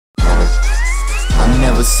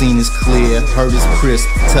never seen as clear, heard as crisp,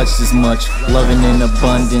 touched as much, loving in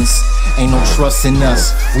abundance. Ain't no trust in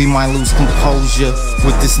us, we might lose composure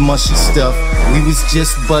with this mushy stuff. We was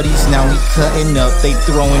just buddies, now we cutting up. They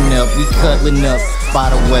throwing up, we cuddling up. By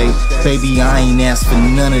the way, baby, I ain't asked for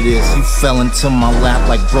none of this. You fell into my lap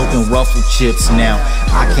like broken ruffle chips. Now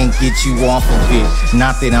I can't get you off of it.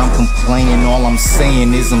 Not that I'm complaining, all I'm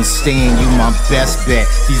saying is I'm staying. You my best bet.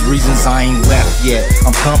 These reasons I ain't left yet.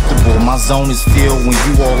 I'm comfortable, my zone is filled when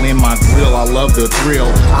you all in my grill. I love the thrill,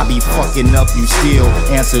 I be fucking up, you still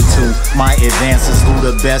answer to my advances. Who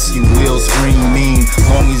the best you will, scream mean.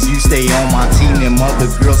 Long as you stay on my team, them other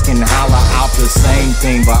girls can holler out the same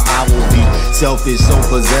thing. But I will be selfish, so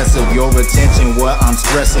possessive. Your attention, what I'm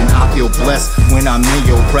stressing. I feel blessed when I'm in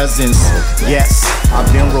your presence. Yes, I've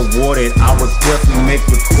been rewarded. I regretfully make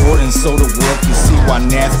recordings so the world can see why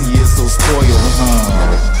nasty is so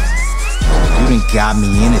spoiled. You done got me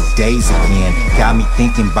in a daze again. Got me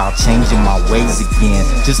thinking about changing my ways again.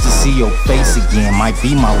 Just to see your face again might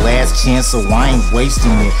be my last chance, so I ain't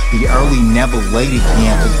wasting it. Be early, never late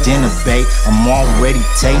again. For dinner, babe, I'm already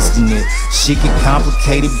tasting it. Shit get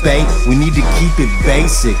complicated, babe, we need to keep it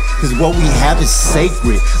basic, cause what we have is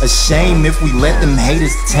sacred. A shame if we let them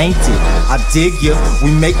haters taint it. I dig ya, we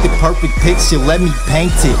make the perfect picture, let me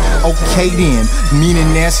paint it. Okay then, meaning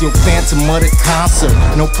that's your phantom of the concert.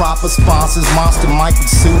 No proper sponsors, monster might be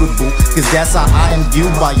suitable, cause that's how I am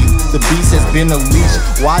viewed by you. The beast has been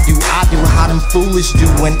unleashed. Why do I do how them foolish do?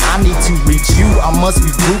 When I need to reach you, I must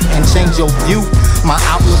regroup and change your view. My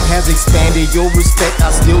outlook has expanded, your respect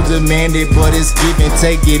I still demand it, but it's give and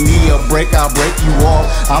take. Give me a break, I'll break you off.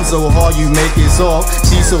 I'm so hard, you make it soft.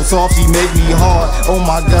 She's so soft, she make me hard. Oh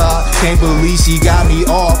my God, can't believe she got me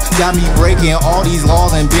off. Got me breaking all these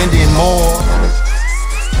laws and bending more.